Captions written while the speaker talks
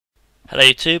Hello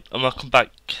YouTube and welcome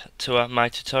back to my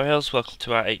tutorials. Welcome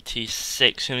to our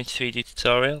 86 Unity 3D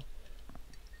tutorial.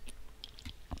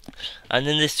 And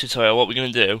in this tutorial what we're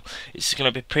going to do is going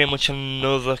to be pretty much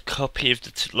another copy of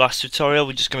the last tutorial.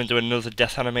 We're just going to do another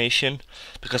death animation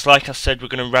because like I said we're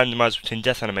going to randomize between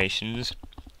death animations.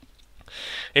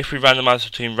 If we randomize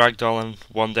between ragdoll and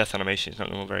one death animation it's not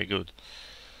going to be very good.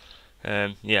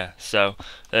 It's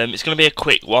going to be a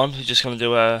quick one. We're just going to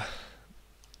do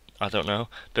I don't know,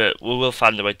 but we will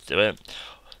find a way to do it.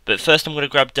 But first I'm going to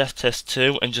grab Death Test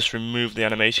 2 and just remove the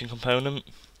animation component.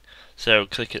 So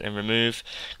click it and remove,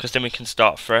 because then we can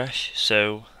start fresh.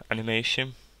 So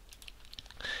animation.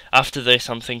 After this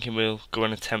I'm thinking we'll go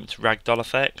and attempt ragdoll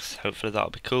effects. Hopefully that'll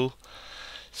be cool.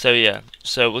 So yeah,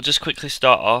 so we'll just quickly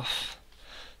start off.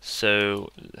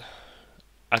 So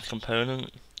add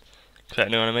component, create a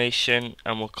new animation,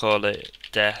 and we'll call it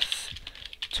Death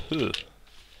 2.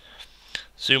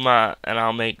 Zoom out and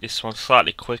I'll make this one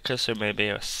slightly quicker, so maybe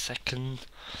a second.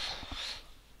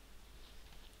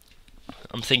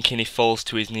 I'm thinking he falls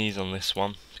to his knees on this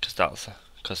one because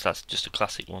that's just a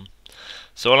classic one.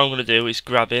 So all I'm going to do is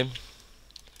grab him,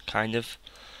 kind of.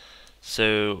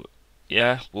 So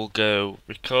yeah, we'll go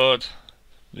record,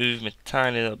 move him a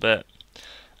tiny little bit,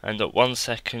 and at 1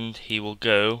 second he will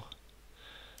go.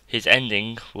 His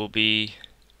ending will be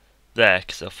there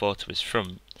because I'll fall to his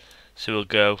front. So we'll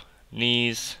go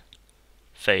knees,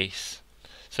 face,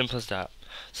 simple as that.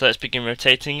 So let's begin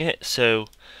rotating it. So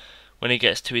when he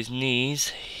gets to his knees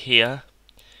here,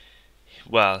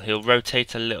 well, he'll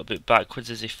rotate a little bit backwards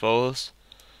as he falls.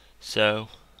 So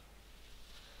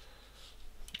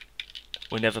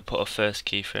we never put a first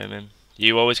keyframe in.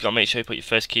 You always got to make sure you put your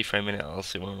first keyframe in it,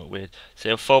 else it won't look weird. So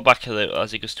he'll fall back a little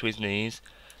as he goes to his knees.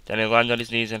 Then he'll land on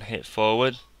his knees and hit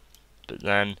forward. But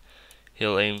then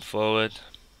he'll aim forward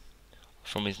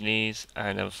from his knees,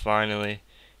 and then finally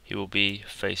he will be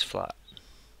face flat,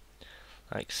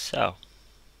 like so.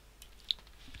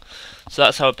 So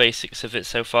that's our basics of it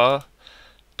so far.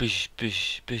 Bish,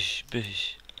 bish, bish,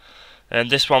 bish.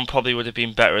 And this one probably would have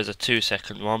been better as a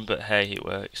 2-second one, but hey, it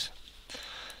works.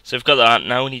 So we've got that.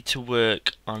 Now we need to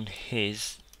work on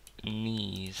his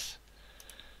knees,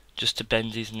 just to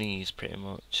bend his knees pretty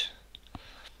much.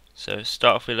 So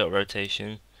start off with a little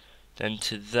rotation, then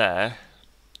to there.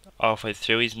 Halfway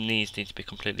through, his knees need to be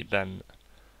completely bent,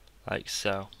 like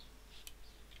so.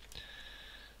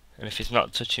 And if he's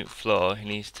not touching the floor, he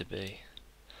needs to be.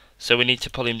 So we need to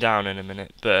pull him down in a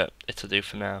minute, but it'll do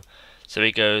for now. So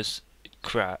he goes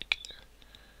crack,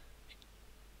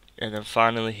 and then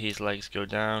finally his legs go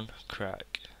down,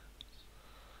 crack.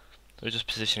 We'll just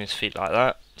position his feet like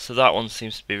that. So that one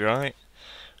seems to be right.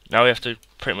 Now we have to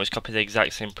pretty much copy the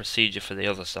exact same procedure for the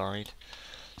other side.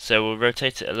 So we'll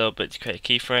rotate it a little bit to create a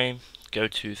keyframe. Go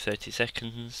to 30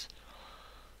 seconds,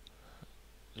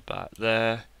 about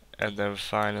there, and then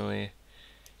finally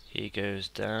he goes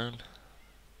down.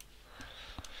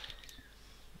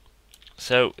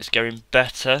 So it's going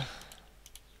better.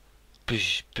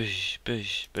 Bush, bush,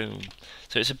 bush, boom.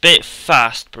 So it's a bit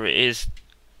fast, but it is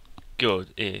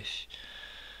good-ish.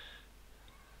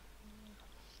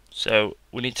 So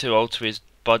we need to alter his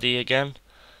body again.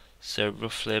 So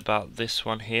roughly about this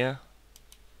one here.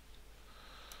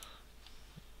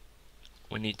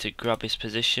 We need to grab his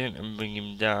position and bring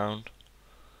him down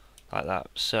like that.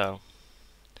 So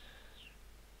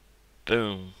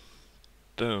boom,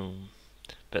 boom.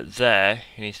 But there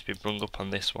he needs to be brung up on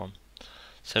this one.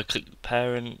 So click the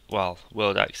parent, well,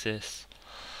 world axis.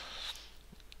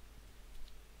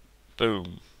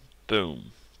 Boom,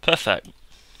 boom. Perfect.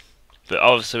 But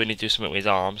obviously we need to do something with his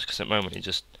arms, because at the moment he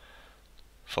just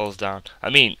falls down. I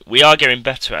mean, we are getting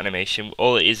better at animation.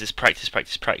 All it is practice,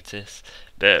 practice, practice.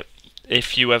 But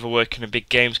if you ever work in a big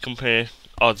games company,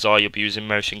 odds are you'll be using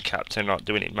motion capture, not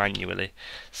doing it manually.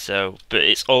 So, but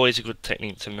it's always a good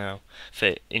technique to know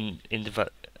for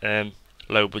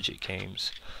low budget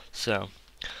games. So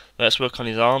let's work on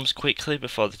his arms quickly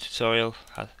before the tutorial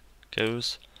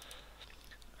goes.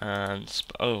 And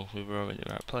oh, we were already in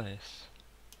the right place.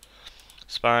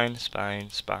 Spine,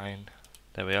 spine, spine.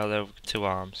 There we are. There are 2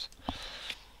 arms.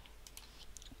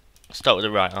 Start with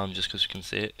the right arm just because we can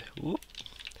see it. Whoop.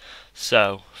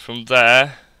 So from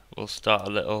there we'll start a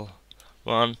little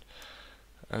one,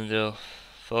 and they'll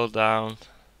fall down.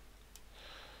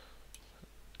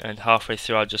 And halfway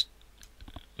through I'll just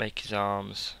make his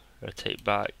arms rotate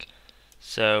back.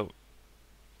 So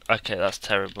okay, that's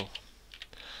terrible.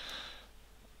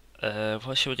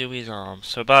 What should we do with his arms?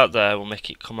 So about there, we'll make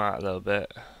it come out a little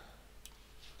bit.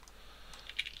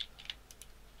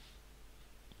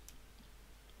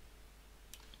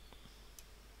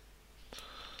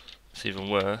 It's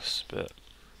even worse, but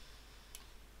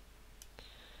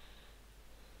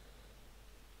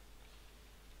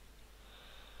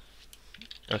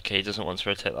Okay, he doesn't want to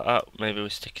rotate like that. Maybe we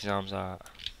stick his arms out.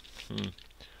 I'm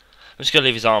just going to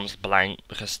leave his arms blank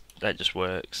because that just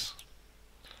works.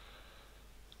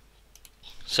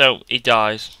 So, he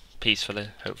dies peacefully,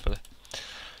 hopefully.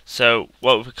 So,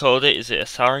 what have we called it? Is it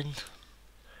assigned?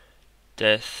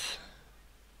 Death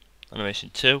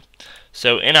animation 2.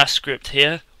 So, in our script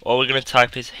here, all we're going to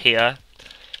type is here,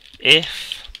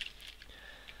 if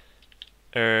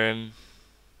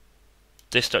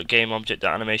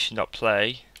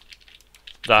this.gameObject.animation.play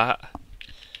that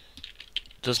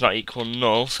does not equal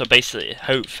null. So basically,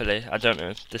 hopefully, I don't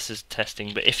know, this is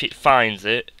testing, but if it finds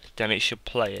it, then it should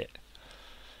play it.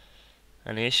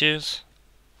 Any issues?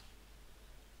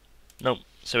 Nope.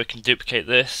 So we can duplicate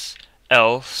this,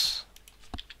 else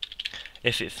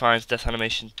if it finds death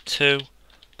animation 2,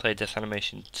 play death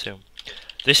animation 2.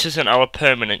 This isn't our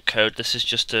permanent code, this is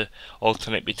just to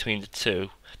alternate between the two,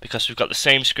 because we've got the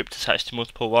same script attached to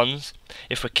multiple ones.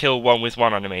 If we kill one with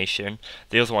one animation,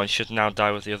 the other one should now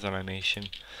die with the other animation.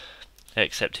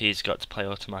 Except he's got to play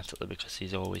automatically because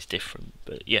he's always different.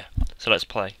 But yeah, so let's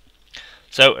play.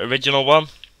 So, original one,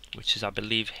 which is I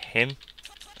believe him.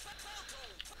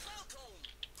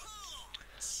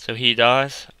 So he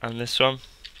dies, and this one.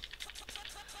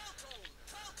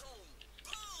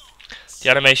 The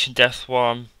animation death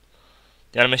one,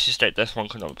 the animation state death one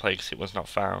could not be played because it was not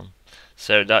found.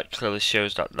 So that clearly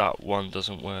shows that that one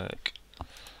doesn't work.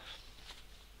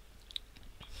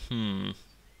 We'll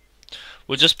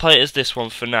just play it as this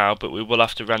one for now, but we will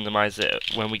have to randomize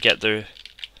it when we get the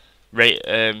rate.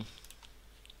 Oh,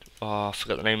 I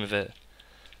forgot the name of it.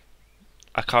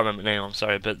 I can't remember the name. I'm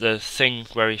sorry, but the thing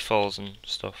where he falls and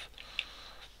stuff.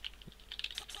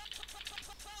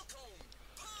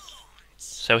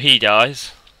 So he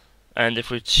dies, and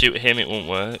if we shoot him, it won't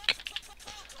work.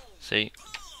 See?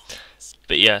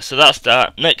 But yeah, so that's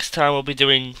that. Next time we'll be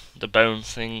doing the bone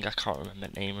thing. I can't remember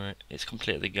the name of it. It's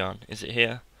completely gone. Is it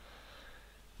here?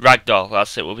 Ragdoll,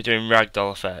 that's it. We'll be doing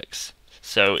ragdoll effects.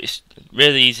 So it's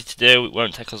really easy to do. It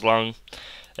won't take us long.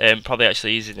 Probably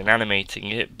actually easier than animating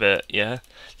it, but yeah.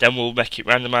 Then we'll make it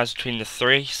randomised between the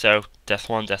three. So death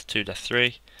 1, death 2, death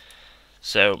 3.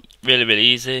 So really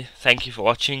easy. Thank you for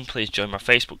watching. Please join my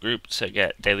Facebook group to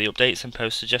get daily updates and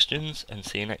post suggestions, and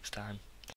see you next time.